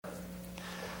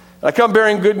I come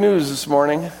bearing good news this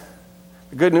morning.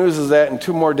 The good news is that in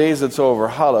 2 more days it's over.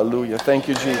 Hallelujah. Thank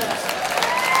you, Jesus.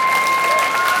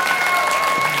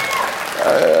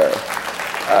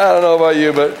 I don't know about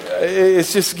you, but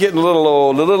it's just getting a little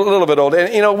old, a little bit old.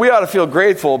 And, we ought to feel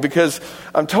grateful because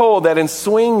I'm told that in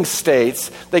swing states,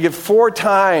 they get 4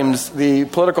 times the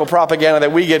political propaganda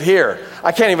that we get here.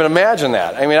 I can't even imagine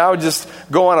that. I mean, I would just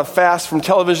go on a fast from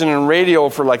television and radio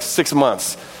for like 6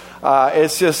 months.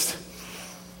 It's just...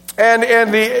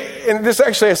 And this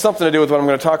actually has something to do with what I'm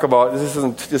going to talk about. This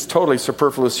isn't just totally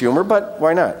superfluous humor, but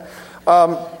why not?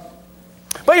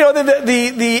 But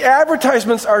the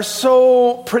advertisements are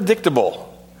so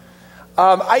predictable.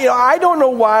 I don't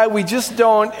know why we just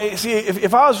don't see.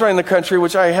 If I was running the country,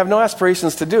 which I have no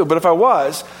aspirations to do, but if I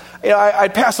was,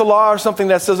 I'd pass a law or something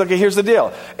that says, okay, here's the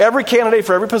deal. Every candidate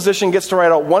for every position gets to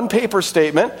write out 1 paper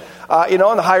statement. And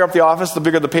the higher up the office, the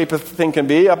bigger the paper thing can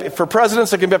be. For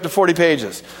presidents, it can be up to 40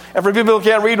 pages. And for people who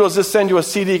can't read, we'll just send you a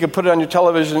CD. You can put it on your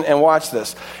television and watch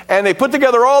this. And they put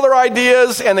together all their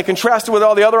ideas, and they contrast it with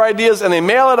all the other ideas, and they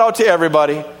mail it out to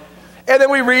everybody. And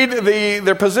then we read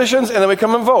their positions, and then we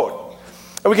come and vote.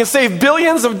 And we can save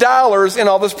billions of dollars in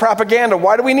all this propaganda.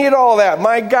 Why do we need all that?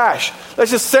 My gosh,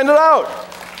 let's just send it out.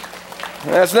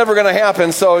 That's never going to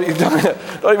happen, so you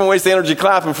don't even waste the energy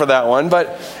clapping for that one.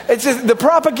 But it's just, the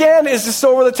propaganda is just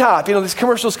over the top. These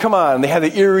commercials come on, and they have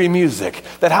the eerie music,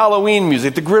 that Halloween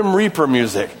music, the Grim Reaper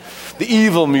music, the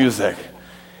evil music.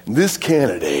 This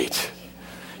candidate,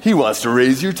 he wants to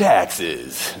raise your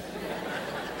taxes.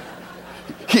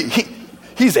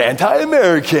 He's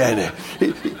anti-American.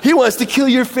 He wants to kill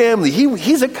your family.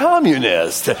 He's a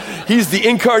communist. He's the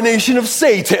incarnation of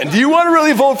Satan. Do you want to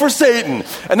really vote for Satan?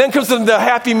 And then comes the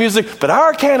happy music. But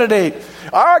our candidate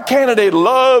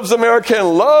loves America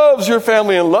and loves your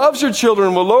family and loves your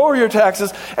children, will lower your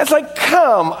taxes. It's like,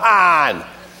 come on.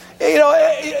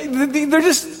 They're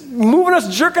just moving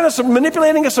us, jerking us,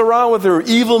 manipulating us around with their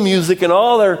evil music and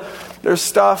all their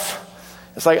stuff.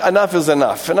 It's like, enough is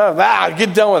enough.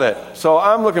 Get done with it. So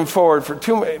I'm looking forward for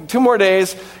 2 more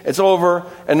days. It's over,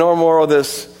 and no more of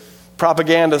this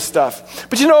propaganda stuff.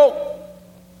 But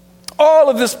all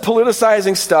of this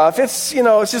politicizing stuff, it's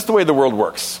just the way the world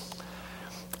works.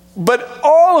 But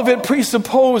all of it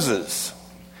presupposes,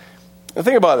 and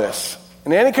think about this,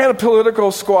 in any kind of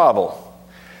political squabble,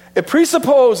 it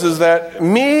presupposes that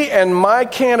me and my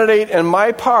candidate and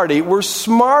my party were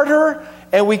smarter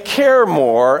and we care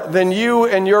more than you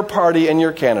and your party and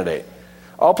your candidate.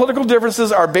 All political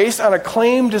differences are based on a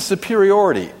claim to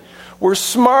superiority. We're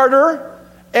smarter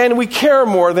and we care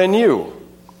more than you.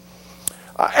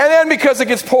 And then because it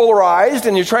gets polarized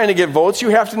and you're trying to get votes,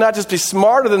 you have to not just be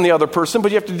smarter than the other person,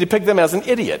 but you have to depict them as an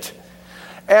idiot.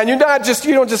 And you don't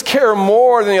just care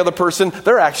more than the other person,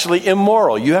 they're actually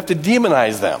immoral. You have to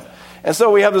demonize them. And so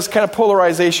we have this kind of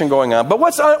polarization going on. But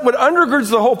what undergirds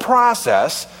the whole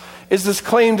process is this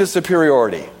claim to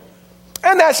superiority.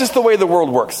 And that's just the way the world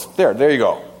works. There you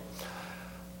go.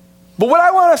 But what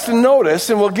I want us to notice,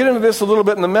 and we'll get into this a little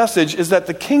bit in the message, is that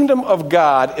the kingdom of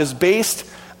God is based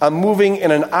on moving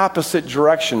in an opposite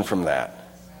direction from that.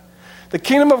 The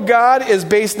kingdom of God is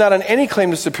based not on any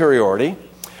claim to superiority,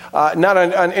 not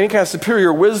on any kind of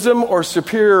superior wisdom or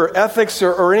superior ethics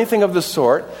or anything of the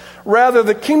sort. Rather,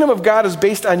 the kingdom of God is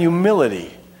based on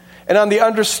humility and on the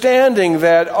understanding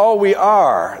that all we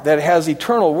are, that has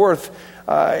eternal worth,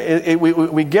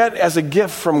 we get as a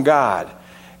gift from God.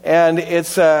 And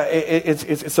it's a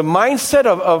mindset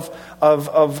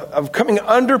of coming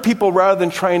under people rather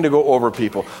than trying to go over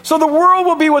people. So the world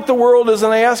will be what the world is,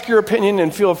 and I ask your opinion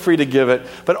and feel free to give it.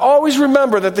 But always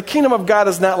remember that the kingdom of God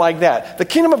is not like that. The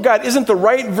kingdom of God isn't the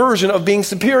right version of being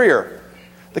superior.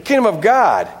 The kingdom of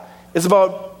God is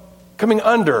about coming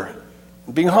under,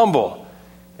 being humble,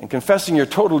 and confessing your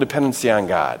total dependency on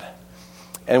God.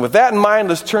 And with that in mind,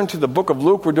 let's turn to the book of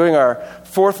Luke. We're doing our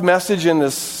 4th message in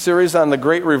this series on the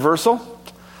Great Reversal.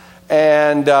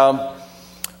 And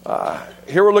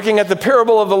here we're looking at the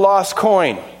parable of the lost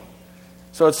coin.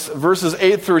 So it's verses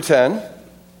 8 through 10.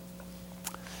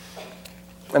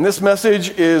 And this message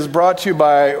is brought to you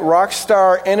by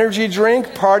Rockstar Energy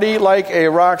Drink. Party like a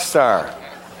rock star.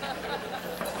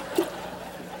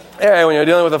 Hey, when you're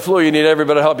dealing with the flu, you need every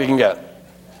bit of help you can get.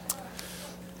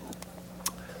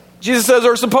 Jesus says,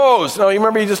 or suppose. Now, you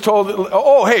remember he just told,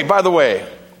 hey, by the way,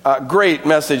 great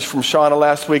message from Shauna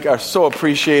last week. I so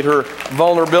appreciate her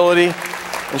vulnerability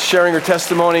and sharing her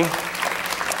testimony.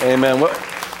 Amen.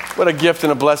 What a gift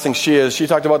and a blessing she is. She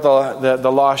talked about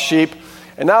the lost sheep.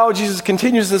 And now Jesus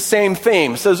continues the same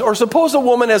theme. He says, or suppose a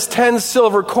woman has 10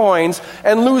 silver coins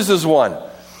and loses one.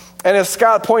 And as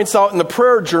Scott points out in the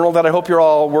prayer journal that I hope you're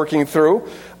all working through,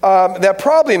 that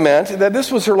probably meant that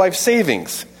this was her life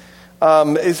savings.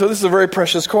 So this is a very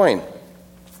precious coin.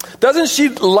 Doesn't she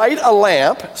light a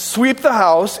lamp, sweep the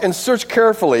house, and search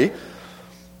carefully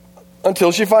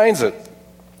until she finds it?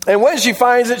 And when she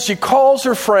finds it, she calls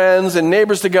her friends and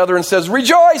neighbors together and says,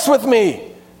 "Rejoice with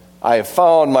me! I have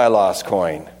found my lost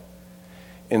coin."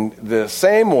 In the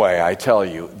same way, I tell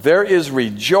you, there is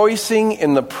rejoicing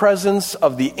in the presence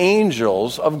of the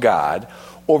angels of God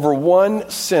over one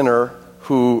sinner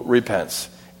who repents.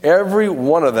 Every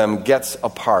one of them gets a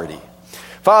party.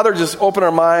 Father, just open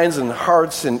our minds and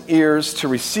hearts and ears to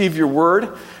receive your word,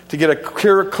 to get a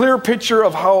clear picture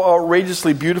of how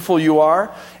outrageously beautiful you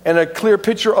are, and a clear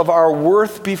picture of our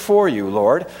worth before you,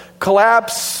 Lord.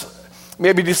 Collapse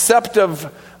maybe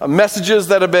deceptive messages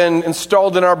that have been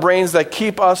installed in our brains that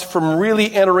keep us from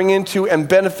really entering into and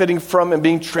benefiting from and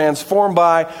being transformed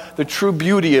by the true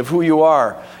beauty of who you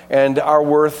are and our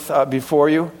worth before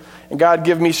you. And God,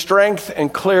 give me strength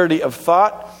and clarity of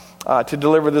thought to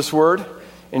deliver this word.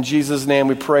 In Jesus' name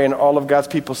we pray, and all of God's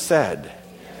people said,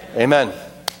 amen.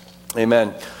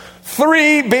 Amen.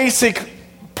 3 basic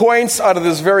points out of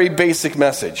this very basic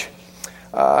message.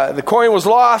 The coin was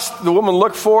lost. The woman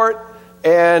looked for it.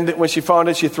 And when she found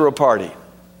it, she threw a party.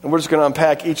 And we're just going to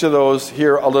unpack each of those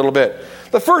here a little bit.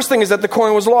 The first thing is that the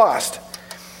coin was lost.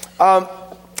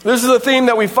 This is a theme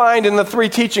that we find in the 3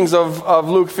 teachings of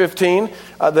Luke 15.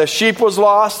 The sheep was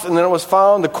lost, and then it was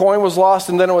found. The coin was lost,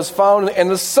 and then it was found. And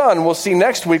the son, we'll see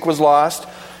next week, was lost,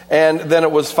 and then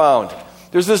it was found.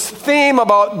 There's this theme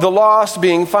about the lost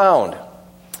being found.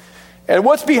 And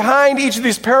what's behind each of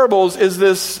these parables is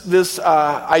this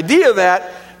idea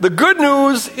that the good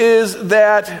news is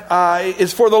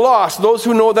for the lost, those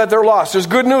who know that they're lost. There's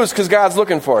good news because God's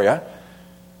looking for you.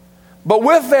 But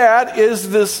with that is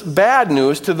this bad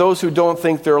news to those who don't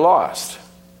think they're lost.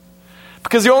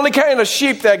 Because the only kind of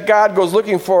sheep that God goes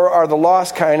looking for are the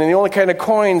lost kind, and the only kind of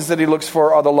coins that he looks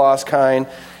for are the lost kind.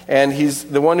 And he's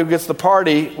the one who gets the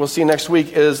party, we'll see next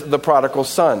week, is the prodigal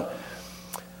son.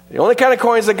 The only kind of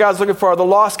coins that God's looking for are the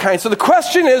lost kind. So the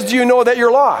question is, do you know that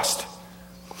you're lost?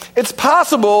 It's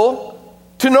possible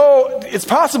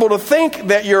to think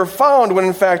that you're found when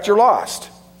in fact you're lost.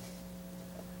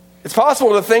 It's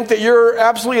possible to think that you're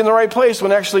absolutely in the right place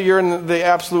when actually you're in the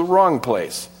absolute wrong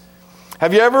place.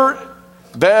 Have you ever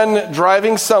been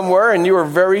driving somewhere and you were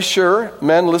very sure,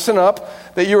 men, listen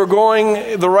up, that you were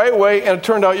going the right way and it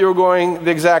turned out you were going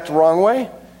the exact wrong way?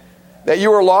 That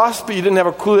you were lost, but you didn't have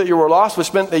a clue that you were lost,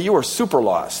 which meant that you were super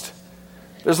lost.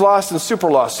 There's lost and super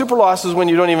lost. Super lost is when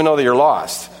you don't even know that you're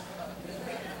lost.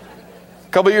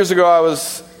 A couple of years ago, I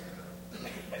was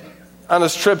on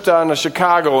this trip down to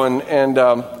Chicago, and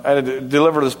I had to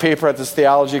deliver this paper at this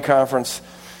theology conference.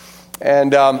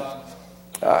 And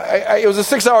it was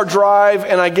a 6-hour drive,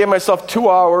 and I gave myself 2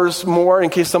 hours more in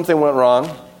case something went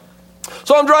wrong.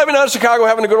 So I'm driving out of Chicago,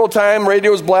 having a good old time.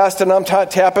 Radio's blasting. I'm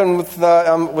tapping with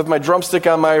my drumstick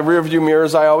on my rearview mirror,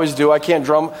 as I always do. I can't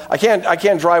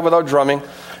drive without drumming.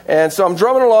 And so I'm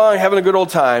drumming along, having a good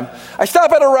old time. I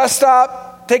stop at a rest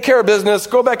stop, take care of business,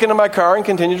 go back into my car, and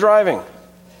continue driving.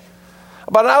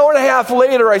 About an hour and a half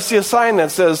later, I see a sign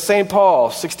that says St.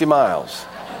 Paul, 60 miles.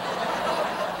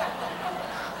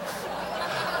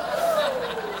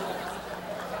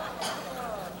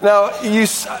 Now, you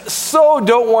so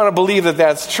don't want to believe that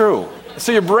that's true.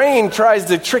 So your brain tries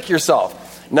to trick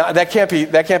yourself. No, that can't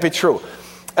be true.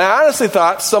 And I honestly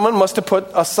thought someone must have put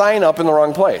a sign up in the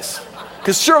wrong place.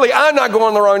 Because surely I'm not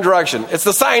going the wrong direction. It's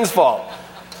the sign's fault.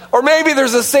 Or maybe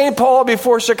there's a St. Paul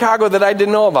before Chicago that I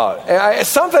didn't know about.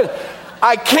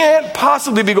 I can't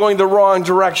possibly be going the wrong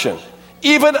direction.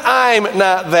 Even I'm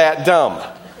not that dumb.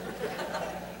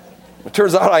 It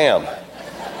turns out I am.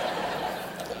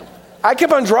 I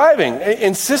kept on driving,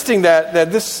 insisting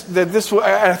that this.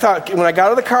 I thought, when I got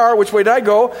out of the car, which way did I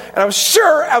go? And I was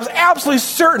absolutely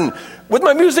certain, with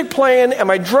my music playing and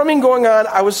my drumming going on,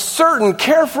 I was certain,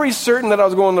 carefree certain that I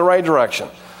was going the right direction.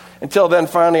 Until then,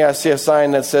 finally, I see a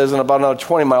sign that says in about another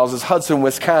 20 miles is Hudson,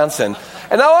 Wisconsin.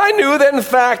 And now I knew that, in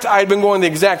fact, I had been going the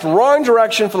exact wrong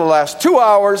direction for the last 2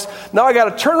 hours. Now I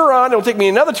got to turn around. It'll take me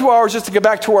another 2 hours just to get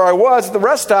back to where I was at the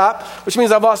rest stop, which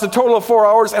means I've lost a total of 4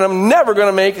 hours, and I'm never going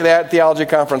to make that theology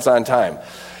conference on time.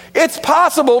 It's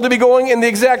possible to be going in the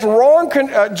exact wrong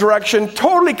direction,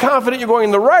 totally confident you're going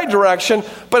in the right direction,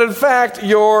 but in fact,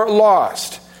 you're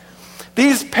lost.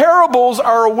 These parables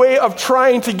are a way of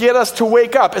trying to get us to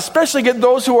wake up, especially get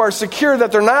those who are secure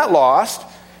that they're not lost,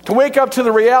 to wake up to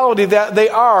the reality that they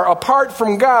are, apart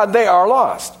from God, they are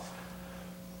lost.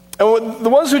 And the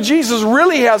ones who Jesus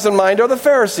really has in mind are the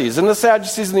Pharisees and the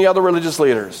Sadducees and the other religious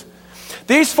leaders.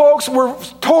 These folks were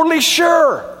totally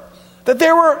sure that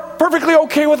they were perfectly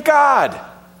okay with God.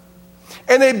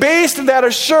 And they based that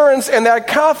assurance and that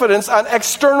confidence on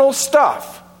external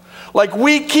stuff. Like,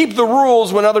 we keep the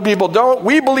rules when other people don't.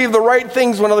 We believe the right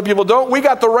things when other people don't. We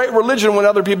got the right religion when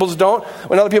other people don't.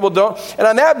 And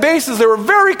on that basis, they were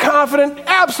very confident,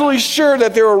 absolutely sure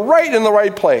that they were right in the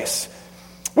right place.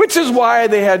 Which is why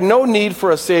they had no need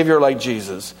for a Savior like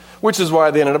Jesus. Which is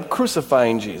why they ended up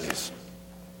crucifying Jesus.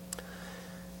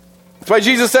 That's why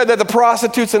Jesus said that the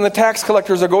prostitutes and the tax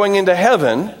collectors are going into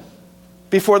heaven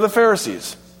before the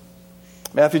Pharisees.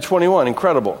 Matthew 21,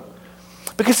 incredible.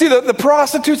 Because see, the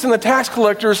prostitutes and the tax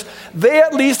collectors, they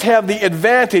at least have the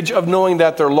advantage of knowing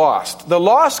that they're lost. The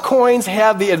lost coins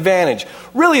have the advantage.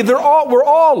 Really, we're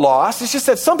all lost. It's just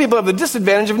that some people have the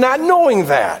disadvantage of not knowing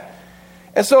that.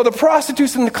 And so the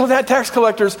prostitutes and the tax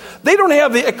collectors, they don't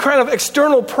have the kind of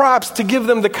external props to give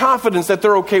them the confidence that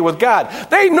they're okay with God.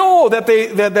 They know that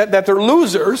they're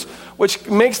losers, which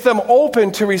makes them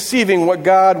open to receiving what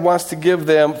God wants to give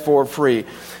them for free.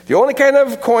 The only kind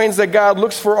of coins that God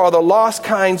looks for are the lost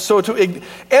kind. So to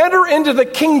enter into the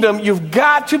kingdom, you've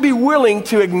got to be willing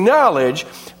to acknowledge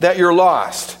that you're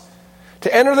lost.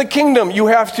 To enter the kingdom, you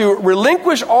have to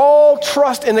relinquish all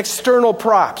trust in external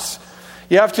props.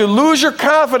 You have to lose your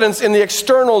confidence in the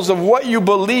externals of what you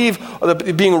believe,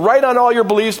 being right on all your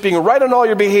beliefs, being right on all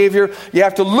your behavior. You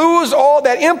have to lose all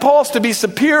that impulse to be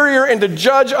superior and to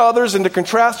judge others and to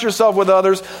contrast yourself with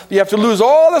others. You have to lose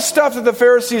all the stuff that the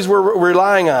Pharisees were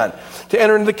relying on to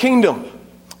enter into the kingdom.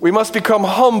 We must become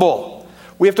humble.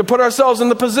 We have to put ourselves in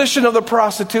the position of the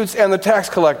prostitutes and the tax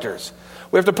collectors.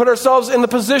 We have to put ourselves in the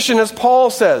position, as Paul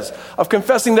says, of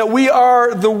confessing that we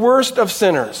are the worst of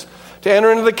sinners. To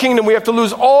enter into the kingdom, we have to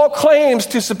lose all claims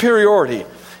to superiority.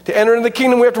 To enter into the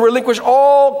kingdom, we have to relinquish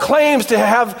all claims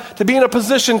to be in a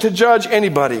position to judge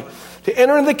anybody. To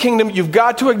enter into the kingdom, you've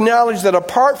got to acknowledge that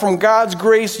apart from God's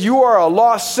grace, you are a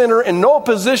lost sinner in no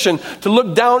position to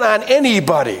look down on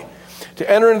anybody. To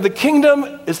enter into the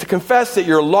kingdom is to confess that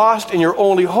you're lost and your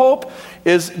only hope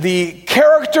is the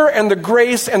character and the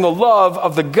grace and the love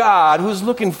of the God who's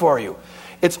looking for you.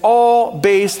 It's all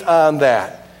based on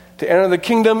that. To enter the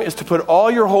kingdom is to put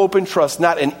all your hope and trust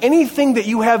not in anything that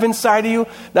you have inside of you,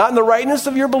 not in the rightness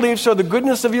of your beliefs or the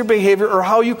goodness of your behavior or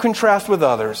how you contrast with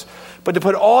others, but to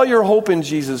put all your hope in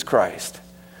Jesus Christ.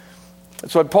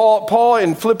 That's what Paul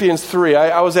in Philippians 3,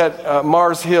 I was at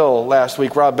Mars Hill last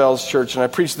week, Rob Bell's church, and I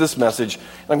preached this message.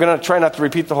 I'm going to try not to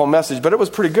repeat the whole message, but it was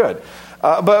pretty good.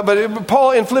 But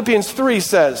Paul in Philippians 3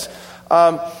 says,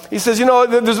 he says,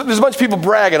 there's a bunch of people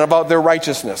bragging about their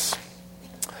righteousness.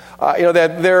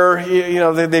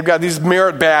 That they've got these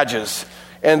merit badges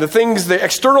and the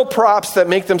external props that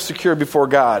make them secure before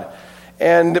God.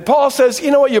 And Paul says,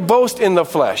 you boast in the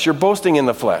flesh. You're boasting in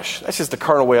the flesh. That's just the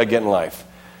carnal way of getting life.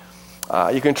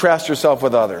 You contrast yourself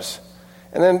with others.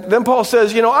 And then Paul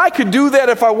says, I could do that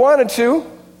if I wanted to.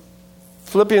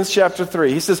 Philippians chapter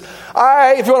 3. He says,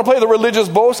 if you want to play the religious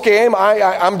boast game,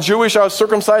 I'm Jewish. I was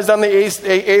circumcised on the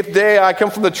eighth day. I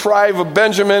come from the tribe of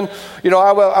Benjamin.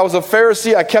 I was a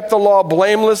Pharisee. I kept the law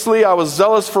blamelessly. I was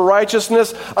zealous for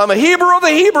righteousness. I'm a Hebrew of the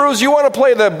Hebrews. You want to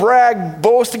play the brag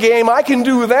boast game? I can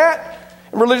do that.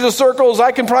 In religious circles,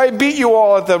 I can probably beat you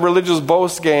all at the religious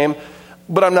boast game,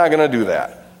 but I'm not going to do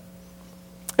that.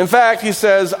 In fact, he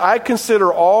says, I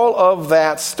consider all of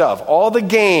that stuff, all the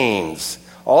gains,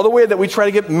 all the way that we try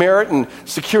to get merit and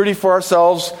security for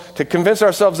ourselves, to convince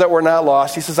ourselves that we're not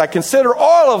lost. He says, I consider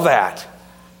all of that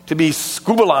to be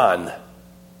skubalon.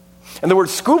 And the word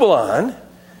skubalon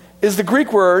is the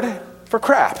Greek word for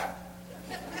crap.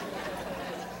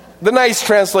 The nice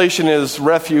translation is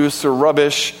refuse or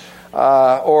rubbish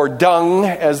or dung,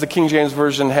 as the King James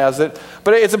Version has it.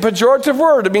 But it's a pejorative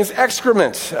word. It means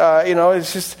excrement.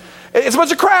 It's a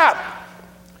bunch of crap.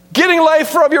 Getting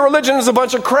life from your religion is a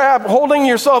bunch of crap. Holding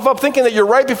yourself up, thinking that you're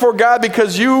right before God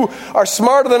because you are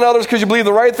smarter than others because you believe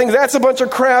the right things, that's a bunch of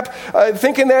crap.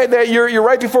 Thinking that you're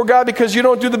right before God because you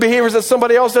don't do the behaviors that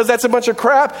somebody else does, that's a bunch of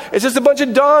crap. It's just a bunch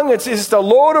of dung. It's just a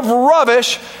load of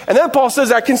rubbish. And then Paul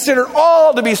says, I consider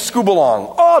all to be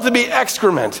skubalon, all to be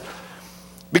excrement.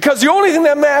 Because the only thing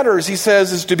that matters, he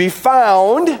says, is to be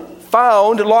found,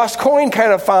 lost coin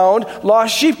kind of found,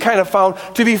 lost sheep kind of found,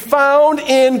 to be found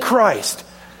in Christ.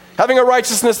 Having a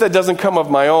righteousness that doesn't come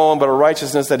of my own, but a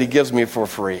righteousness that he gives me for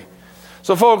free.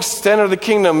 So folks, to enter the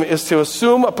kingdom is to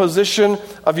assume a position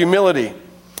of humility.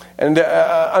 And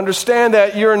understand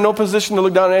that you're in no position to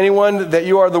look down on anyone, that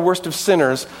you are the worst of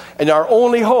sinners. And our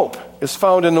only hope is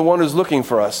found in the one who's looking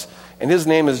for us. And his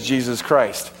name is Jesus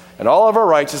Christ. And all of our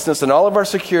righteousness and all of our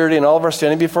security and all of our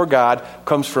standing before God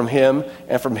comes from him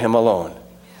and from him alone.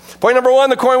 Point number 1,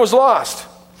 the coin was lost.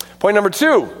 Point number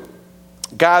 2,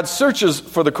 God searches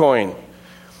for the coin.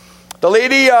 The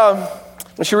lady,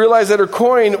 when she realized that her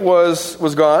coin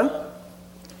was gone,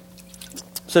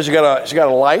 so she got a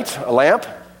light, a lamp,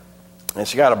 and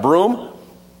she got a broom,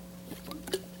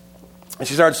 and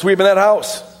she started sweeping that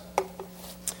house.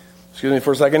 Excuse me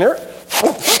for a second here.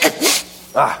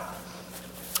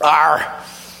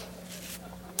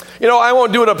 You know, I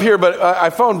won't do it up here, but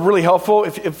I found really helpful,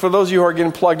 if for those of you who are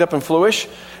getting plugged up and fluish,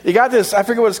 you got this, I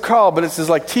forget what it's called, but it's this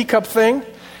like teacup thing,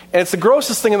 and it's the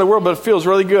grossest thing in the world, but it feels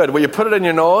really good. Where you put it in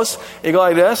your nose, you go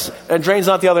like this, and it drains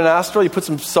out the other nostril, you put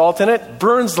some salt in it,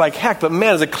 burns like heck, but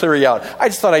man, does it clear you out. I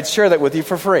just thought I'd share that with you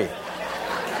for free.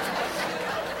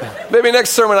 Maybe next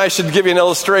sermon I should give you an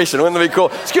illustration. Wouldn't that be cool?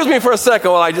 Excuse me for a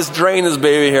second while I just drain this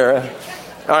baby here.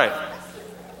 All right.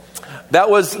 That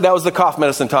was the cough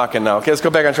medicine talking now. Okay, let's go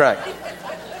back on track.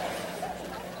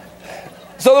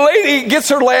 So the lady gets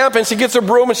her lamp and she gets her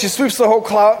broom and she sweeps the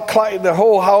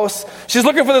whole house. She's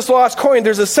looking for this lost coin.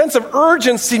 There's a sense of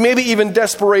urgency, maybe even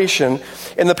desperation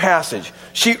in the passage.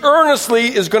 She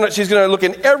earnestly she's going to look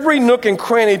in every nook and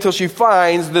cranny till she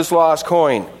finds this lost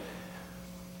coin.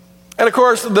 And of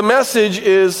course, the message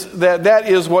is that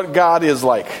is what God is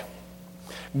like.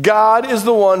 God is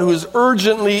the one who's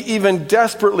urgently, even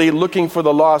desperately looking for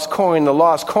the lost coin. The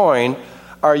lost coin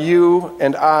are you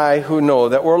and I who know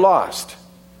that we're lost.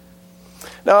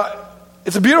 Now,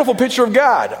 it's a beautiful picture of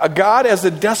God. A God as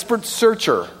a desperate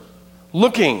searcher,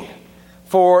 looking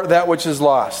for that which is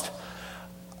lost.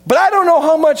 But I don't know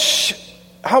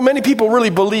how many people really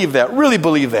believe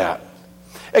that.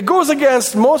 It goes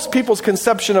against most people's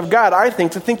conception of God, I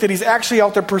think, to think that he's actually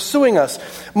out there pursuing us.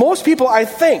 Most people, I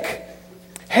think,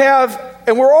 have,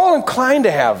 and we're all inclined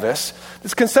to have this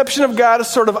conception of God is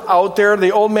sort of out there,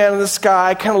 the old man in the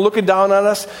sky, kind of looking down on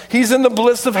us. He's in the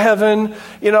bliss of heaven,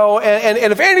 you know, and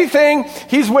if anything,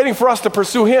 he's waiting for us to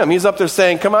pursue him. He's up there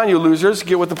saying, come on, you losers,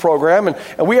 get with the program,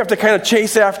 and we have to kind of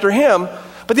chase after him.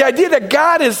 But the idea that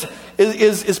God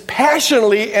is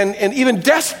passionately and even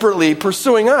desperately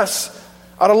pursuing us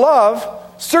out of love,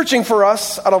 searching for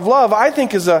us out of love, I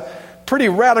think is a pretty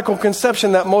radical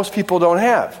conception that most people don't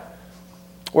have.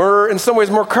 We're in some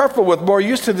ways more comfortable with, more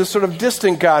used to this sort of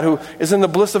distant God who is in the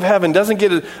bliss of heaven, doesn't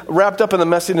get wrapped up in the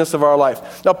messiness of our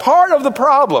life. Now, part of the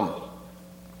problem,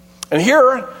 and here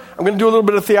I'm going to do a little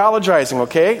bit of theologizing,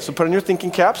 okay? So put on your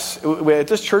thinking caps. At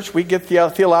this church, we get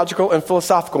theological and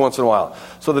philosophical once in a while.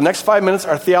 So the next 5 minutes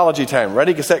are theology time.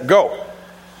 Ready, get set, go.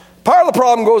 Part of the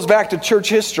problem goes back to church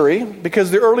history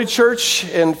because the early church,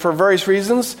 and for various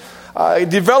reasons,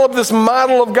 developed this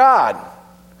model of God.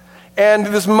 And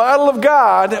this model of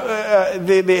God,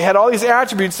 they had all these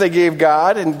attributes they gave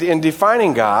God in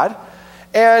defining God.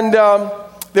 And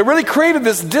they really created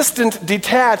this distant,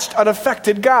 detached,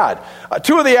 unaffected God.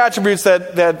 Two of the attributes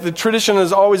that the tradition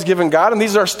has always given God, and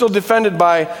these are still defended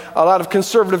by a lot of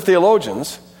conservative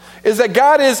theologians, is that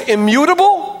God is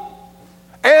immutable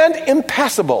and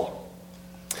impassible.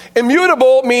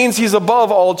 Immutable means he's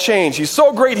above all change. He's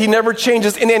so great he never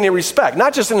changes in any respect.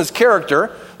 Not just in his character,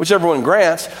 which everyone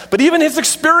grants, but even his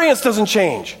experience doesn't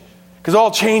change, because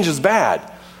all change is bad.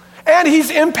 And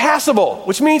he's impassible,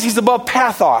 which means he's above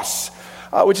pathos,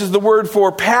 which is the word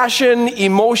for passion,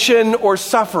 emotion, or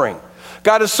suffering.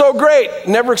 God is so great,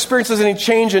 never experiences any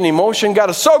change in emotion. God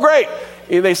is so great.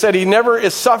 They said he never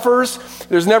suffers.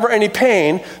 There's never any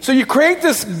pain. So you create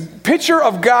this picture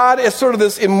of God as sort of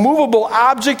this immovable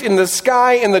object in the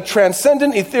sky, in the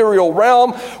transcendent ethereal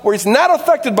realm, where he's not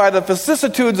affected by the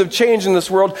vicissitudes of change in this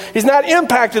world. He's not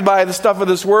impacted by the stuff of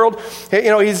this world. You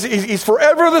know, he's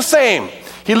forever the same.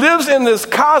 He lives in this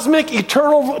cosmic,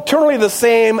 eternally the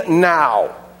same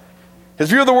now. His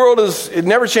view of the world it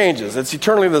never changes. It's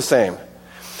eternally the same.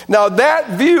 Now,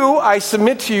 that view, I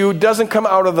submit to you, doesn't come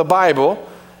out of the Bible.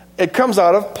 It comes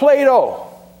out of Plato.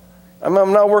 I've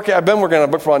been working on a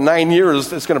book for about 9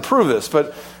 years that's going to prove this,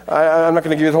 but I'm not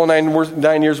going to give you the whole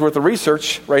 9 years worth of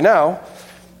research right now.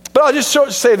 But I'll just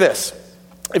say this.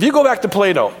 If you go back to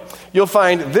Plato, you'll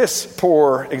find this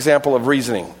poor example of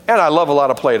reasoning. And I love a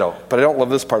lot of Plato, but I don't love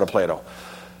this part of Plato.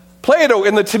 Plato,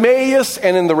 in the Timaeus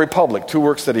and in the Republic,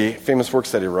 famous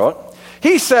works that he wrote,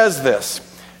 he says this: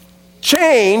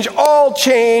 all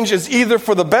change is either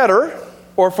for the better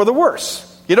or for the worse.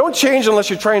 You don't change unless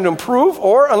you're trying to improve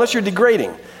or unless you're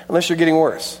degrading, unless you're getting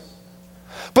worse.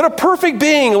 But a perfect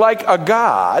being like a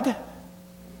God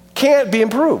can't be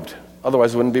improved,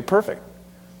 otherwise it wouldn't be perfect.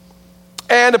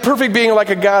 And a perfect being like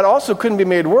a God also couldn't be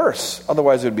made worse,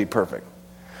 otherwise it would be perfect.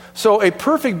 So a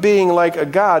perfect being like a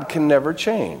God can never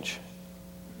change.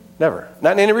 Never.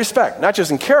 Not in any respect. Not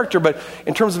just in character, but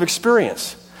in terms of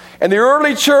experience. And the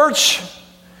early church,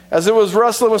 as it was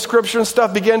wrestling with Scripture and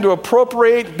stuff, began to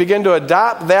appropriate, began to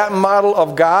adopt that model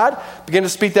of God, began to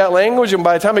speak that language, and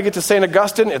by the time I get to St.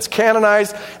 Augustine, it's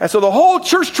canonized. And so the whole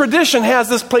church tradition has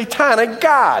this Platonic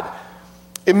God,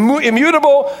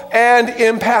 immutable and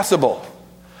impassible.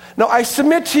 Now, I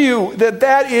submit to you that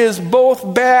that is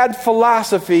both bad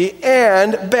philosophy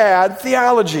and bad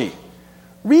theology.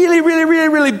 Really, really, really,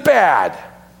 really bad.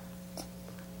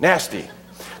 Nasty.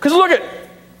 Because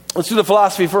let's do the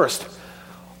philosophy first.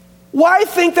 Why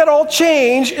think that all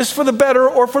change is for the better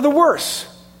or for the worse?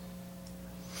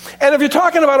 And if you're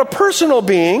talking about a personal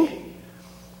being,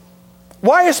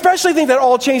 why especially think that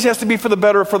all change has to be for the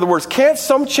better or for the worse? Can't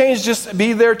some change just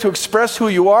be there to express who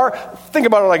you are? Think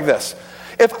about it like this.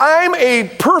 If I'm a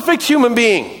perfect human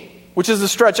being, which is a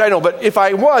stretch, I know, but if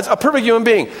I was a perfect human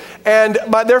being, and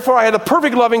therefore I had a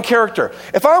perfect loving character,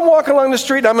 if I'm walking along the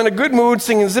street, I'm in a good mood,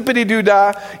 singing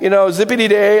zippity-doo-dah,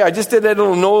 zippity-day, I just did that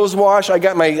little nose wash,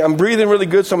 I'm breathing really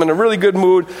good, so I'm in a really good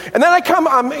mood, and then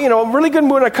I'm in a really good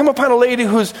mood, and I come upon a lady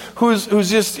who's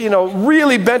just,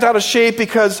 really bent out of shape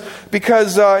because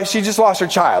she just lost her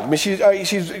child. I mean,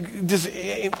 she's just,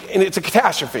 and it's a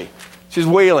catastrophe. She's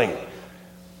wailing.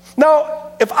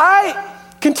 Now, if I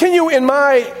continue in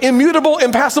my immutable,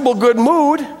 impassible good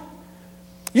mood,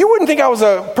 you wouldn't think I was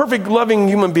a perfect, loving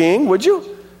human being, would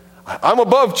you? I'm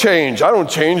above change. I don't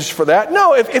change for that.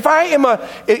 No, if I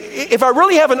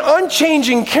really have an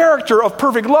unchanging character of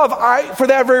perfect love, I, for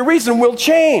that very reason, will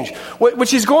change. What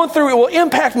she's going through, it will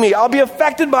impact me. I'll be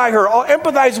affected by her. I'll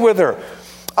empathize with her.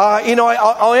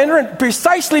 I'll enter in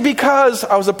precisely because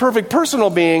I was a perfect personal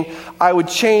being, I would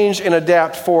change and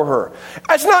adapt for her.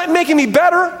 That's not making me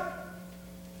better.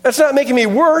 That's not making me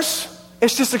worse.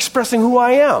 It's just expressing who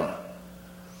I am.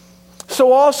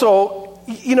 So also,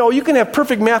 you can have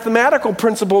perfect mathematical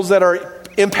principles that are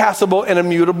impassible and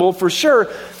immutable for sure,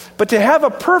 but to have a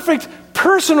perfect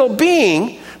personal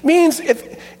being means,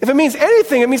 if it means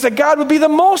anything, it means that God would be the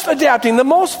most adapting, the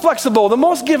most flexible, the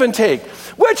most give and take,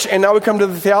 which, and now we come to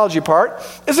the theology part,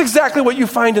 is exactly what you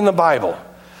find in the Bible.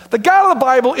 The God of the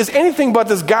Bible is anything but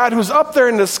this God who's up there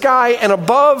in the sky and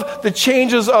above the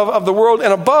changes of the world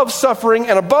and above suffering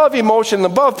and above emotion and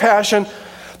above passion.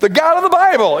 The God of the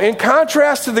Bible, in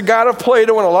contrast to the God of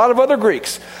Plato and a lot of other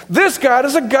Greeks, this God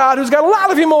is a God who's got a lot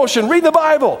of emotion. Read the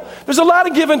Bible. There's a lot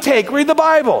of give and take. Read the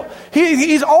Bible.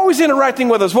 He's always interacting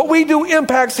with us. What we do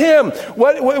impacts him.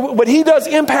 What he does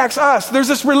impacts us. There's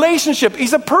this relationship.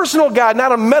 He's a personal God,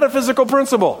 not a metaphysical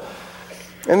principle.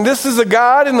 And this is a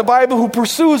God in the Bible who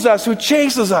pursues us, who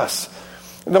chases us.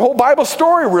 And the whole Bible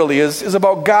story really is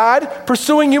about God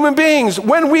pursuing human beings.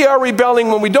 When we are rebelling,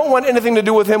 when we don't want anything to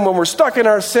do with him, when we're stuck in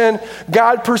our sin,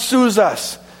 God pursues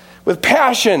us. With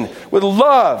passion, with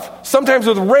love, sometimes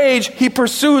with rage, he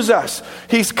pursues us.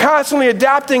 He's constantly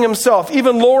adapting himself,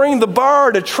 even lowering the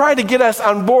bar to try to get us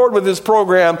on board with his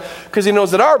program, because he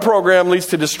knows that our program leads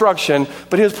to destruction,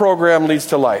 but his program leads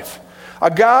to life.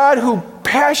 A God who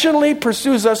passionately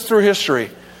pursues us through history.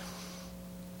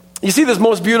 You see this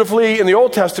most beautifully in the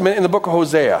Old Testament in the book of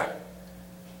Hosea,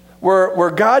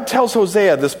 where God tells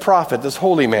Hosea, this prophet, this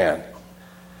holy man,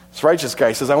 this righteous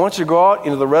guy, says, I want you to go out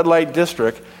into the red light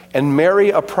district and marry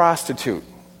a prostitute.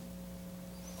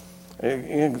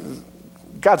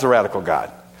 God's a radical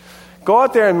God. Go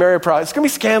out there and marry a prostitute. It's going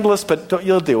to be scandalous, but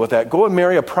you'll deal with that. Go and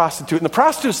marry a prostitute. And the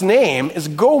prostitute's name is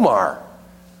Gomar.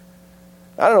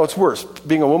 I don't know what's worse,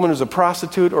 being a woman who's a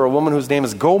prostitute or a woman whose name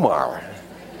is Gomar.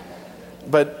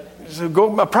 But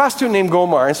a prostitute named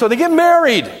Gomar. And so they get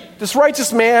married, this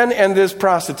righteous man and this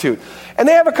prostitute. And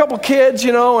they have a couple kids,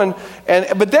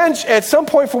 but then at some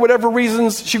point, for whatever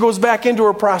reasons, she goes back into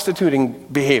her prostituting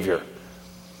behavior.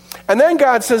 And then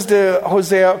God says to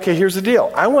Hosea, okay, here's the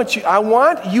deal. I want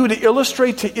you to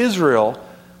illustrate to Israel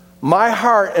my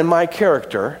heart and my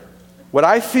character, what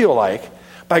I feel like,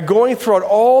 by going throughout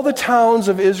all the towns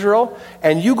of Israel,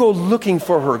 and you go looking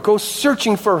for her, go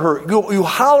searching for her. You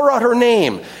holler out her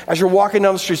name as you're walking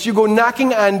down the streets. You go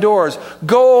knocking on doors.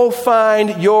 Go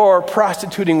find your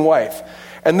prostituting wife.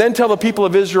 And then tell the people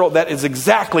of Israel that is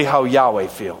exactly how Yahweh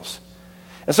feels.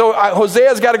 And so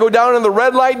Hosea's got to go down in the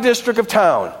red light district of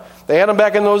town. They had them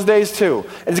back in those days too.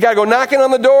 And he's got to go knocking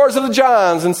on the doors of the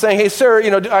Johns and saying, hey, sir,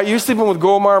 are you sleeping with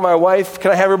Gomar, my wife?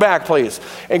 Can I have her back, please?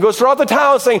 And he goes throughout the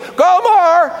town saying,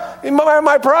 Gomar,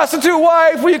 my prostitute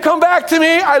wife, will you come back to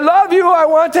me? I love you. I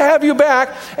want to have you back.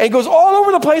 And he goes all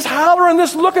over the place, hollering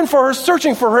this, looking for her,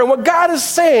 searching for her. And what God is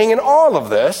saying in all of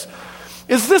this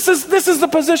is this is the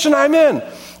position I'm in.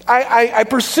 I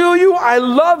pursue you. I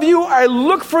love you. I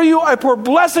look for you. I pour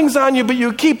blessings on you, but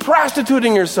you keep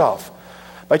prostituting yourself.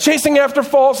 by chasing after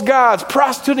false gods,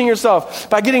 prostituting yourself,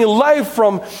 by getting life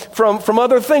from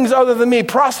other things other than me,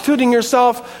 prostituting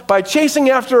yourself, by chasing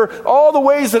after all the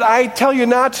ways that I tell you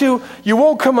not to, you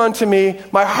won't come unto me.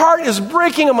 My heart is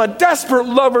breaking. I'm a desperate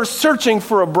lover searching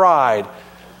for a bride.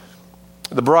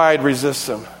 The bride resists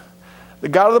him. The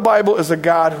God of the Bible is a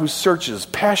God who searches,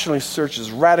 passionately searches,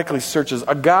 radically searches.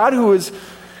 A God who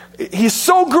he's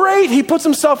so great, he puts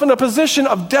himself in a position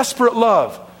of desperate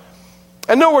love.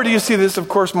 And nowhere do you see this, of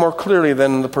course, more clearly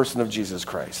than in the person of Jesus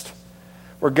Christ,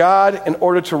 where God, in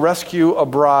order to rescue a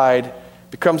bride,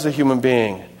 becomes a human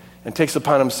being and takes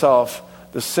upon himself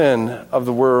the sin of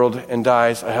the world and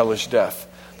dies a hellish death.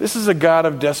 This is a God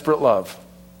of desperate love.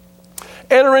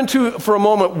 Enter into, for a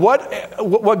moment,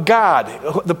 what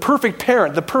God, the perfect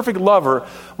parent, the perfect lover,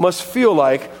 must feel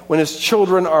like when his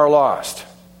children are lost.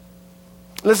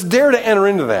 Let's dare to enter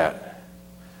into that.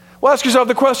 Well, ask yourself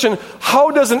the question,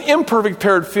 how does an imperfect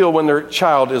parent feel when their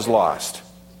child is lost?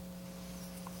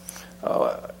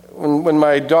 When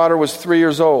my daughter was 3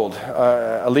 years old,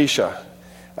 Alicia,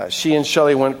 she and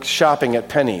Shelley went shopping at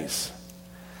Penny's.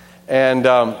 And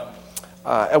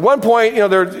at one point,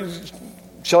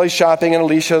 Shelley's shopping and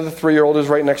Alicia, the 3-year-old, is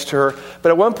right next to her. But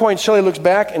at one point, Shelley looks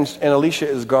back and Alicia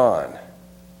is gone.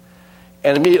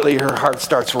 And immediately her heart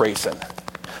starts racing.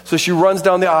 So she runs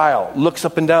down the aisle, looks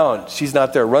up and down. She's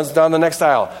not there. Runs down the next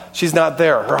aisle. She's not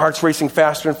there. Her heart's racing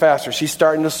faster and faster. She's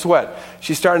starting to sweat.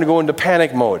 She's starting to go into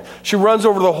panic mode. She runs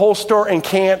over the whole store and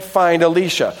can't find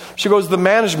Alicia. She goes to the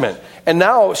management. And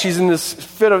now she's in this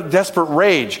fit of desperate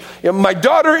rage. My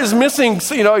daughter is missing.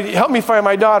 Help me find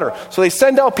my daughter. So they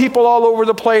send out people all over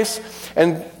the place.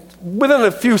 And within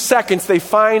a few seconds, they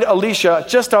find Alicia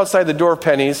just outside the door of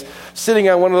Penny's, sitting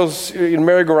on one of those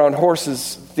merry-go-round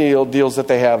horses deals that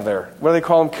they have there. What do they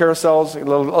call them? Carousels? A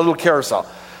little carousel.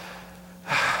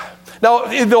 Now,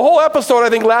 the whole episode,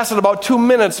 I think, lasted about 2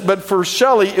 minutes, but for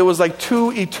Shelley, it was like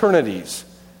 2 eternities.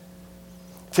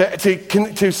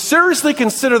 To seriously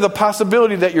consider the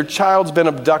possibility that your child's been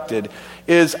abducted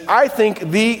is, I think,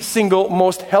 the single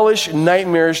most hellish,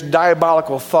 nightmarish,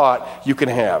 diabolical thought you can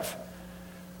have.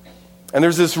 And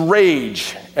there's this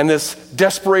rage and this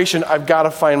desperation, I've got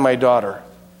to find my daughter.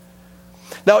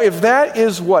 Now, if that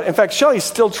is in fact, Shelley's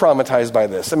still traumatized by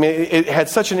this. I mean, it had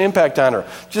such an impact on her.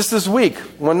 Just this week,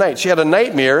 one night, she had a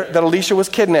nightmare that Alicia was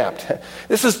kidnapped.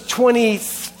 This is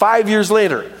 25 years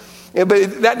later.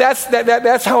 But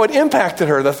that's how it impacted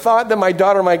her, the thought that my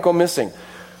daughter might go missing.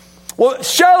 Well,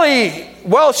 Shelley,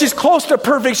 she's close to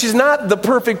perfect. She's not the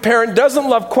perfect parent, doesn't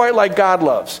love quite like God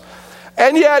loves.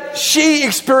 And yet, she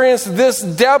experienced this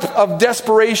depth of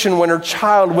desperation when her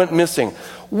child went missing.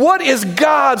 What is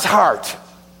God's heart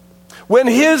when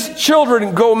his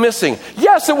children go missing?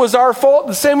 Yes, it was our fault,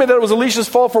 the same way that it was Alicia's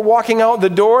fault for walking out the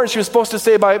door, and she was supposed to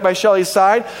stay by Shelley's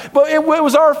side. But it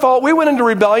was our fault. We went into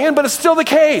rebellion, but it's still the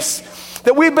case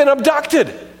that we've been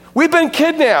abducted. We've been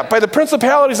kidnapped by the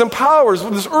principalities and powers.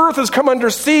 This earth has come under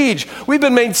siege. We've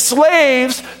been made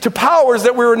slaves to powers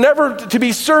that we were never to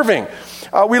be serving.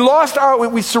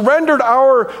 We surrendered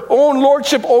our own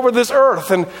lordship over this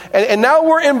earth, and now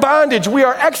we're in bondage. We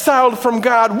are exiled from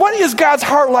God. What is God's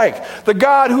heart like? The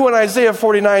God who in Isaiah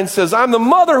 49 says, I'm the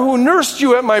mother who nursed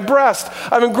you at my breast.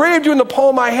 I've engraved you in the palm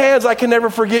of my hands. I can never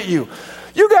forget you.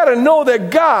 You got to know that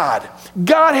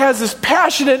God has this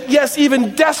passionate, yes,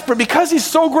 even desperate, because he's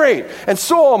so great and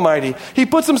so almighty, he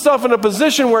puts himself in a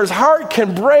position where his heart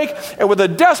can break, and with a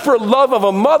desperate love of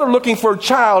a mother looking for a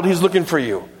child, he's looking for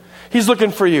you. He's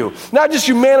looking for you. Not just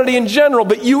humanity in general,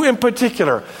 but you in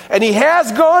particular. And he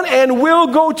has gone and will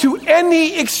go to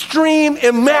any extreme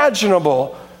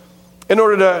imaginable in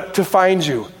order to find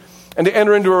you and to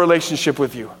enter into a relationship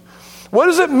with you. What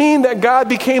does it mean that God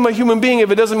became a human being if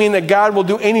it doesn't mean that God will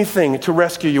do anything to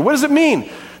rescue you? What does it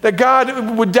mean that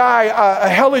God would die a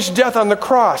hellish death on the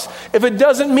cross if it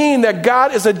doesn't mean that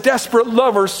God is a desperate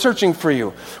lover searching for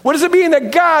you? What does it mean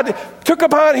that God took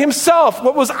upon himself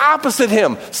what was opposite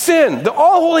him? Sin, the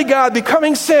all-holy God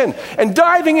becoming sin and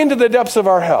diving into the depths of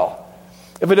our hell.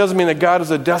 If it doesn't mean that God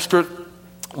is a desperate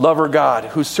lover God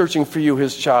who's searching for you,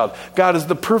 his child. God is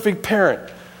the perfect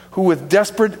parent who with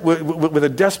a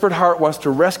desperate heart wants to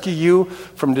rescue you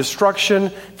from destruction,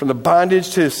 from the bondage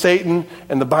to Satan,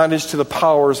 and the bondage to the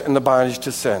powers, and the bondage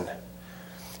to sin.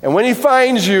 And when he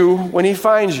finds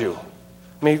you,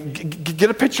 I mean, get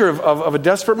a picture of a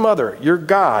desperate mother, your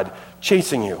God,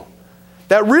 chasing you.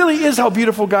 That really is how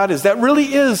beautiful God is. That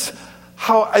really is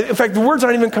how, in fact, the words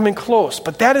aren't even coming close,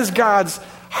 but that is God's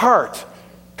heart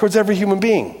towards every human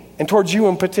being, and towards you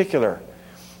in particular.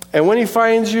 And when he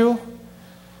finds you,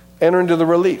 enter into the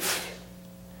relief.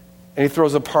 And he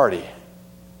throws a party.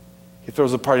 He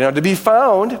throws a party. Now, to be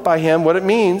found by him, what it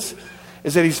means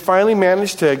is that he's finally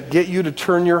managed to get you to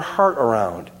turn your heart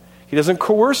around. He doesn't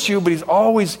coerce you, but he's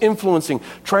always influencing,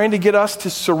 trying to get us to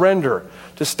surrender,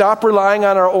 to stop relying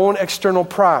on our own external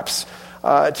props,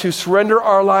 to surrender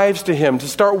our lives to him, to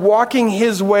start walking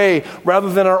his way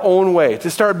rather than our own way, to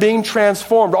start being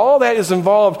transformed. All that is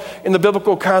involved in the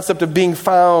biblical concept of being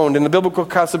found, in the biblical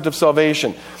concept of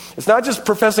salvation. It's not just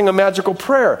professing a magical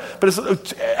prayer, but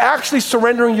it's actually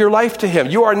surrendering your life to him.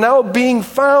 You are now being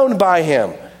found by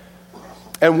him.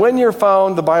 And when you're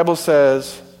found, the Bible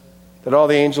says that all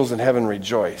the angels in heaven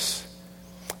rejoice.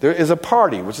 There is a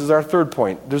party, which is our third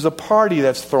point. There's a party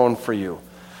that's thrown for you.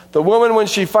 The woman, when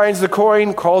she finds the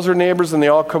coin, calls her neighbors and they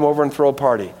all come over and throw a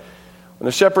party. When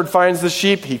the shepherd finds the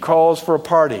sheep, he calls for a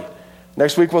party.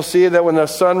 Next week we'll see that when the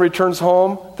son returns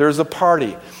home, there's a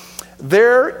party.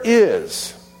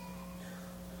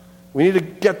 We need to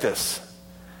get this,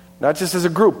 not just as a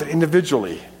group, but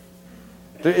individually.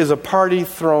 There is a party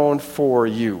thrown for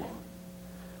you.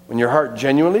 When your heart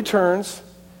genuinely turns,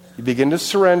 you begin to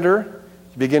surrender,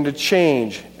 you begin to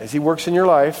change as he works in your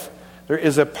life, there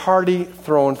is a party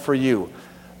thrown for you.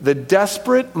 The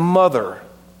desperate mother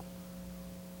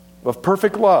of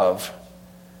perfect love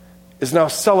is now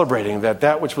celebrating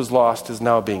that which was lost is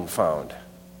now being found.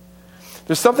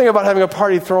 There's something about having a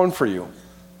party thrown for you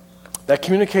that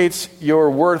communicates your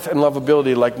worth and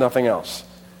lovability like nothing else.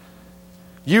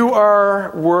 You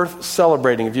are worth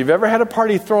celebrating. If you've ever had a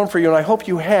party thrown for you, and I hope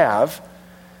you have,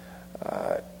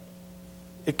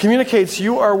 it communicates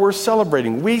you are worth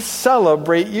celebrating. We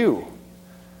celebrate you.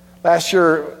 Last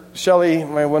year, Shelley,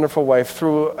 my wonderful wife,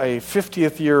 threw a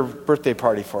 50th year birthday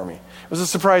party for me. It was a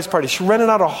surprise party. She rented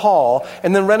out a hall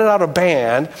and then rented out a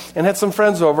band and had some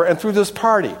friends over and threw this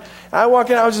party. And I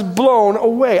walked in, I was just blown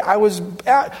away. I don't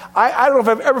know if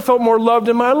I've ever felt more loved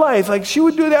in my life. Like, she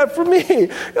would do that for me.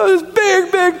 It was this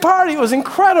big, big party. It was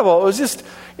incredible. It was just,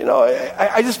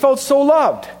 I just felt so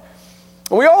loved.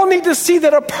 And we all need to see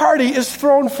that a party is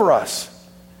thrown for us.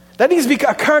 That needs to be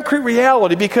a concrete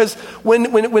reality, because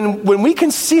when we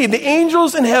can see the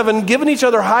angels in heaven giving each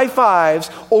other high fives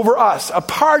over us, a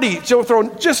party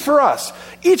thrown just for us.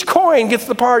 Each coin gets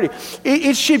the party.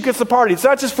 Each sheep gets the party. It's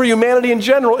not just for humanity in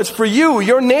general. It's for you.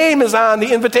 Your name is on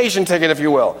the invitation ticket, if you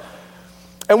will.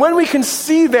 And when we can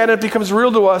see that, it becomes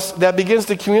real to us. That begins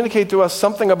to communicate to us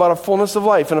something about a fullness of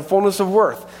life and a fullness of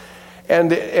worth.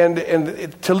 And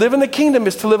to live in the kingdom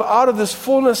is to live out of this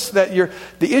fullness that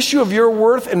the issue of your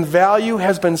worth and value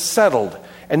has been settled.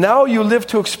 And now you live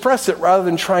to express it rather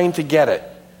than trying to get it,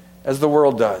 as the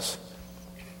world does.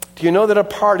 Do you know that a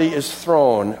party is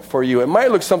thrown for you? It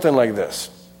might look something like this.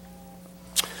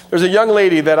 There's a young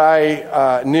lady that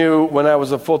I knew when I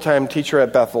was a full-time teacher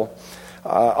at Bethel.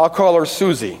 I'll call her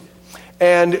Susie.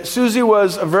 And Susie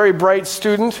was a very bright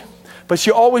student, but she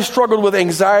always struggled with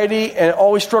anxiety and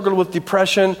always struggled with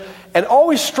depression and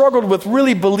always struggled with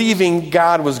really believing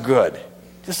God was good.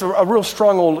 Just a real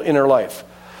stronghold in her life.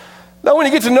 Now, when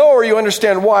you get to know her, you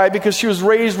understand why, because she was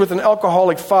raised with an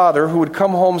alcoholic father who would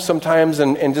come home sometimes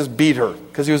and just beat her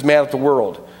because he was mad at the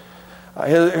world.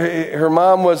 Her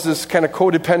mom was this kind of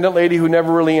codependent lady who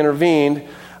never really intervened.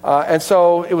 And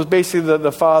so it was basically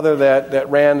the father that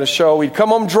ran the show. He'd come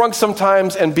home drunk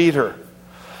sometimes and beat her.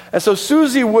 And so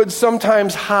Susie would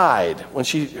sometimes hide. When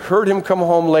she heard him come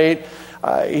home late,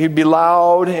 he'd be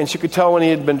loud, and she could tell when he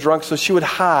had been drunk, so she would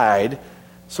hide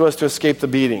so as to escape the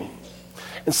beating.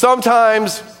 And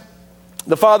sometimes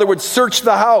the father would search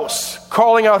the house,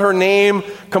 calling out her name,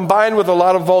 combined with a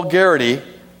lot of vulgarity,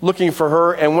 looking for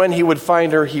her, and when he would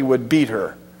find her, he would beat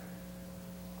her.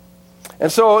 And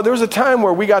so there was a time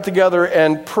where we got together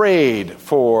and prayed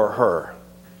for her.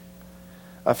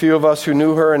 A few of us who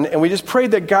knew her, and we just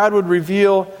prayed that God would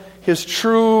reveal his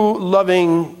true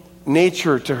loving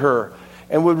nature to her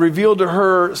and would reveal to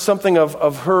her something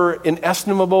of her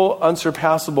inestimable,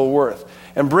 unsurpassable worth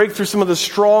and break through some of the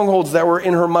strongholds that were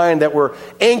in her mind that were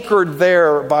anchored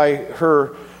there by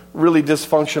her really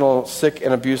dysfunctional, sick,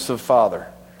 and abusive father.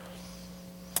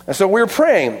 And so we were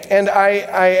praying, and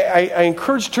I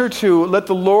encouraged her to let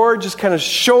the Lord just kind of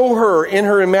show her in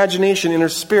her imagination, in her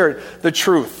spirit, the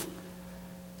truth.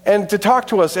 And to talk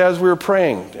to us as we were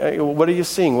praying. What are you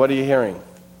seeing? What are you hearing?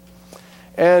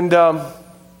 And so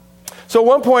at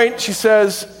one point she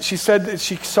said that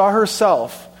she saw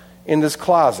herself in this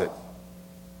closet.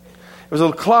 It was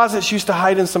a closet she used to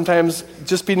hide in sometimes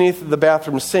just beneath the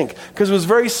bathroom sink, because it was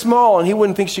very small and he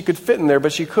wouldn't think she could fit in there,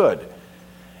 but she could.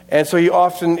 And so he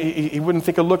wouldn't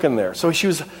think of looking there. So she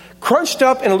was crunched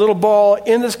up in a little ball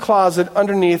in this closet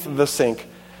underneath the sink.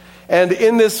 And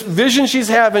in this vision she's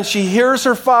having, she hears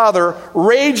her father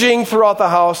raging throughout the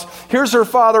house, hears her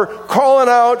father calling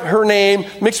out her name,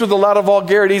 mixed with a lot of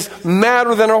vulgarities,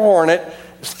 madder than a hornet,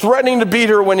 threatening to beat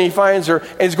her when he finds her.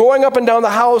 And he's going up and down the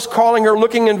house, calling her,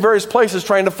 looking in various places,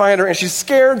 trying to find her. And she's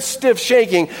scared, stiff,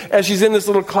 shaking as she's in this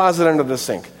little closet under the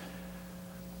sink.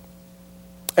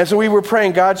 And so we were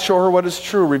praying, God, show her what is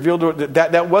true. Revealed to her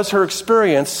that was her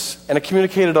experience, and it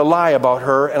communicated a lie about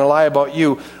her and a lie about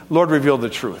you. Lord, reveal the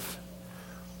truth.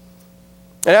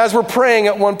 And as we're praying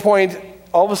at one point,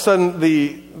 all of a sudden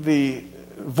the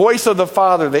voice of the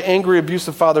father, the angry,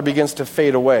 abusive father, begins to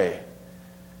fade away.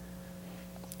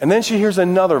 And then she hears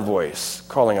another voice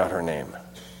calling out her name.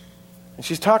 And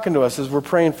she's talking to us as we're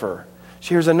praying for her.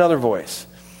 She hears another voice.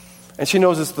 And she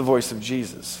knows it's the voice of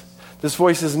Jesus. This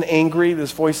voice isn't angry.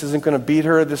 This voice isn't going to beat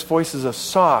her. This voice is a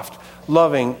soft,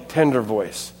 loving, tender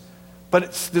voice.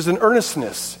 But there's an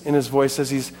earnestness in his voice as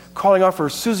he's calling out for her.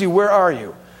 Susie, where are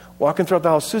you? Walking throughout the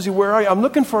house. Susie, where are you? I'm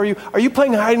looking for you. Are you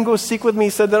playing hide and go seek with me?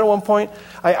 He said that at one point.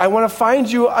 I want to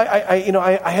find you.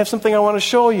 I have something I want to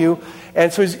show you.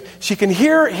 And so she can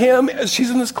hear him as she's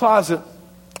in this closet,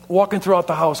 walking throughout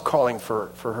the house, calling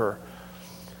for her.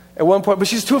 At one point, but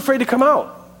she's too afraid to come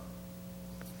out.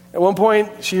 At one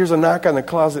point, she hears a knock on the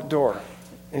closet door.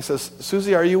 And he says,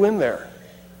 Susie, are you in there?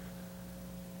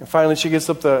 And finally, she gets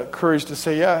up the courage to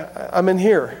say, yeah, I'm in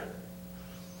here.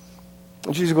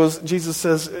 And Jesus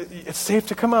says, it's safe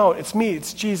to come out. It's me.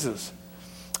 It's Jesus.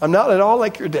 I'm not at all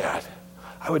like your dad.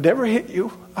 I would never hit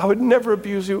you. I would never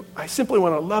abuse you. I simply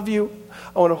want to love you.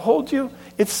 I want to hold you.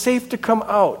 It's safe to come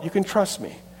out. You can trust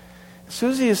me.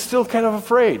 Susie is still kind of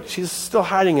afraid. She's still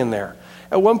hiding in there.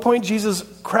 At one point, Jesus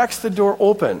cracks the door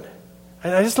open.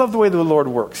 And I just love the way the Lord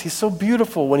works. He's so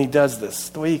beautiful when he does this,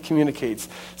 the way he communicates.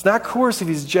 It's not coercive,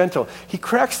 he's gentle. He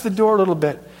cracks the door a little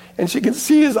bit, and she can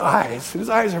see his eyes. His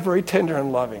eyes are very tender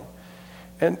and loving.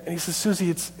 And he says, Susie,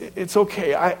 it's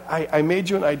okay. I made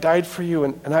you and I died for you,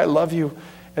 and I love you,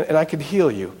 and I can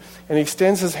heal you. And he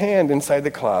extends his hand inside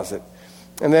the closet.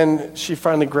 And then she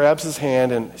finally grabs his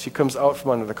hand, and she comes out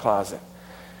from under the closet.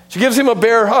 She gives him a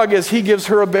bear hug as he gives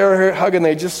her a bear hug, and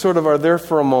they just sort of are there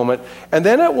for a moment. And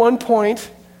then at one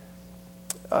point,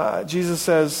 Jesus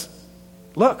says,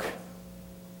 look.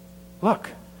 And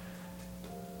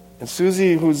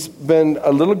Susie, who's been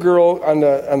a little girl on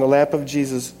the lap of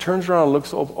Jesus, turns around and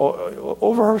looks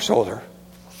over her shoulder.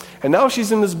 And now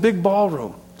she's in this big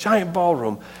ballroom, giant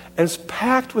ballroom, and it's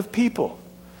packed with people,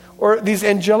 or these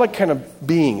angelic kind of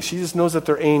beings. She just knows that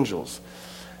they're angels.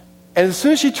 And as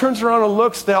soon as she turns around and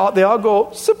looks, they all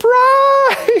go,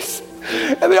 surprise!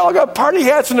 And they all got party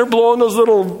hats, and they're blowing those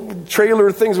little trailer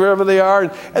things wherever they are.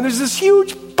 And there's this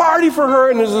huge party for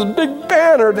her, and there's this big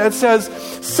banner that says,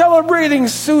 celebrating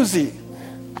Susie.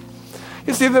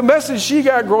 You see, the message she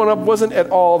got growing up wasn't at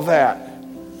all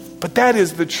that. But that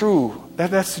is the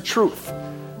that's the truth.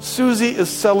 Susie is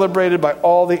celebrated by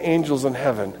all the angels in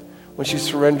heaven when she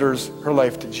surrenders her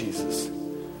life to Jesus.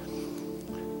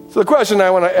 So the question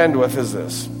I want to end with is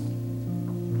this.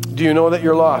 Do you know that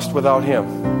you're lost without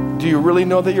him? Do you really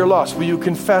know that you're lost? Will you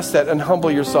confess that and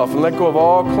humble yourself and let go of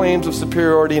all claims of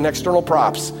superiority and external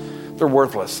props? They're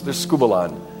worthless. They're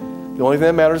scubalon. The only thing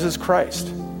that matters is Christ.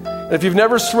 And if you've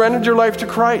never surrendered your life to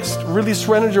Christ, really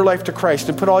surrendered your life to Christ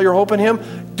and put all your hope in him,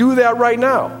 do that right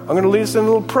now. I'm going to lead us in a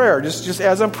little prayer. Just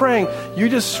as I'm praying, you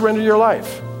just surrender your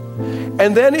life.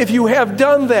 And then if you have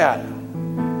done that,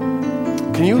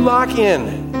 can you lock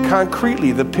in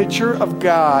concretely the picture of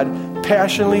God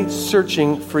passionately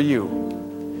searching for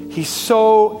you? He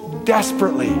so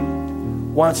desperately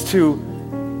wants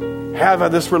to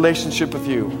have this relationship with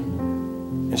you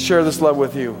and share this love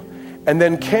with you. And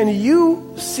then can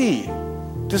you see,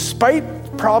 despite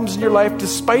problems in your life,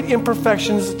 despite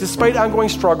imperfections, despite ongoing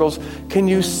struggles, can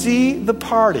you see the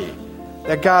party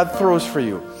that God throws for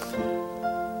you?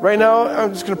 Right now,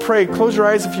 I'm just going to pray. Close your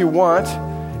eyes if you want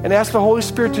and ask the Holy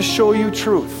Spirit to show you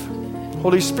truth.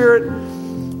 Holy Spirit,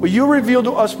 will you reveal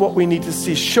to us what we need to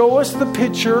see? Show us the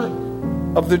picture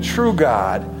of the true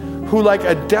God who, like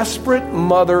a desperate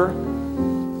mother,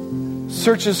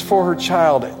 searches for her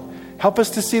child. Help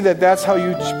us to see that that's how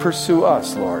you pursue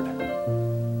us, Lord.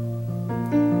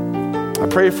 I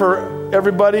pray for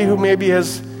everybody who maybe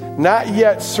has not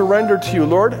yet surrendered to you.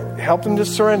 Lord, help them to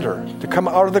surrender, to come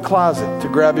out of the closet, to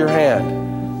grab your hand,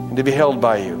 and to be held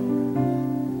by you.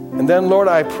 And then, Lord,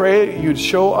 I pray you'd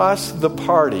show us the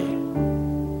party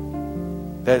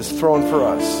that is thrown for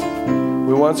us.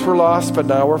 We once were lost, but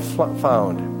now we're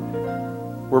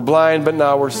found. We're blind, but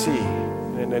now we see.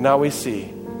 And now we see.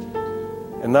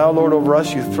 And now, Lord, over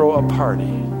us, you throw a party.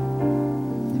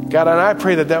 God, and I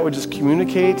pray that would just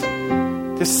communicate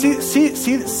to Just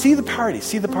see the party.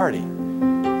 See the party.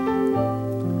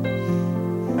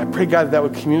 I pray, God, that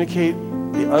would communicate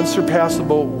the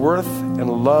unsurpassable worth and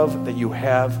love that you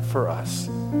have for us.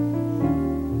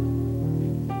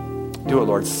 Do it,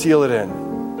 Lord. Seal it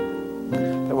in.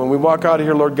 That when we walk out of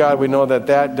here, Lord God, we know that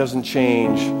that doesn't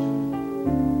change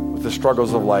with the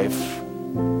struggles of life.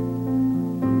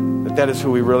 That is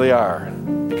who we really are,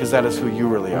 because that is who you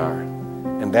really are.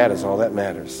 And that is all that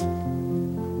matters.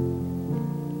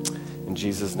 In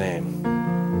Jesus' name.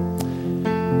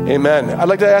 Amen. I'd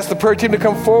like to ask the prayer team to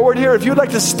come forward here. If you'd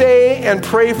like to stay and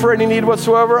pray for any need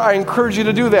whatsoever, I encourage you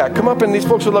to do that. Come up and these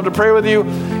folks would love to pray with you.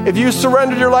 If you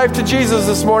surrendered your life to Jesus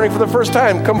this morning for the first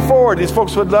time, come forward. These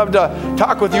folks would love to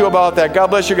talk with you about that. God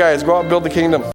bless you guys. Go out and build the kingdom.